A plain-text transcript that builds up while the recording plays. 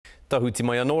Tahuti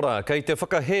mai anō kei te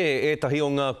whakahe ētahi o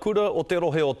ngā kura o te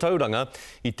rohe o Tauranga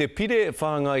i te pire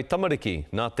whāngai tamariki.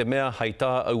 Nā te mea hei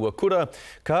tā aua kura,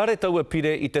 ka are taua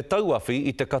pire i te tauawhi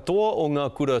i te katoa o ngā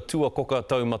kura tuakoka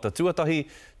taumata tuatahi,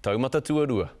 taumata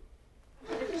tuarua.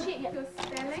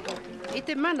 I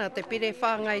te mana te pire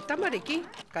whāngai tamariki,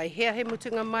 kai hea he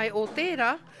mutunga mai o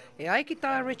tērā, e ai ki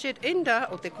tā Richard Enda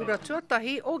o te kura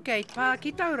tuatahi o Gate Pā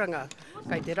ki Tauranga,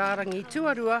 kai te rārangi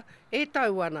tuarua e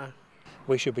tau ana.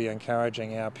 We should be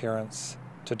encouraging our parents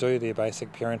to do their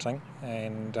basic parenting,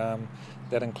 and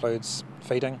that includes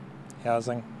feeding,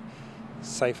 housing,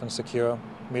 safe and secure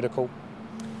medical,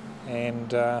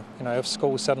 and if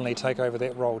schools suddenly take over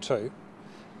that role too,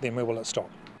 then where will it stop?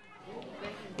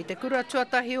 I te kura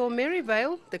tuatahi o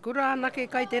Maryvale, te kura anake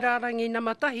kai te rārangi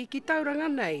namatahi ki Tauranga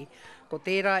nei. Ko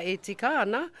tērā e tika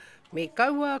ana, me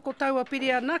kaua ko taua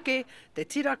piri anake, te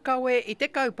tira kaue i te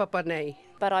kaupapa nei.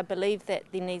 But I believe that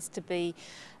there needs to be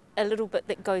a little bit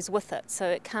that goes with it, so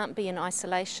it can't be in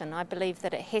isolation. I believe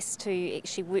that it has to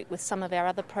actually work with some of our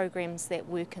other programs that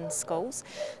work in schools,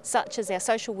 such as our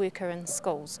social worker in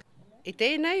schools. I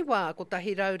tēnei wā, ko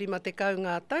tahi raurima te kau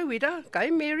ngā tauira, kai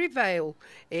Maryvale,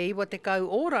 e iwa te kau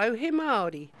ōrau he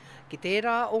Māori. Ki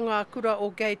tērā o ngā kura o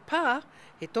Gate Pā,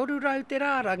 he toru rau te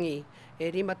rārangi,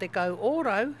 e rima te kau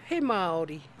ōrau he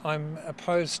Māori. I'm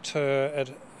opposed to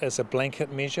it as a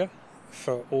blanket measure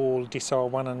for all decile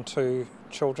 1 and 2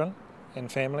 children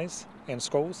and families and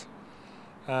schools.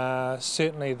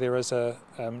 Certainly there is a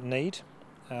need,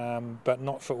 but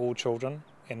not for all children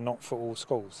and not for all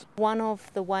schools. One of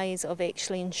the ways of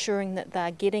actually ensuring that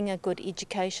they're getting a good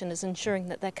education is ensuring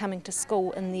that they're coming to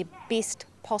school in the best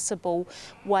possible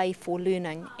way for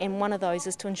learning, and one of those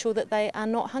is to ensure that they are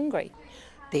not hungry.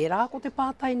 Tērā ko te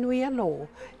pātai nui anō,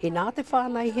 i nā te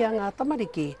whānai hea ngā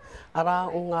tamariki, arā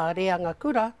o ngā reanga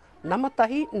kura,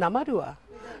 namatahi namarua.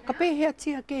 Ka pēhea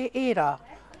tia ke ērā,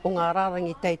 o ngā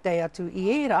rārangi teitei atu i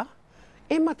ērā,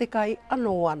 e mate kai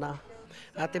anō ana.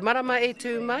 A te marama e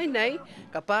tū mai nei,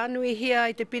 ka pānui hea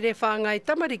i te pire whāngai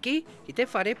tamariki i te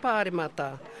whare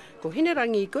pāremata. Ko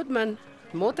Hinerangi Goodman,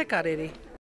 mō te karere.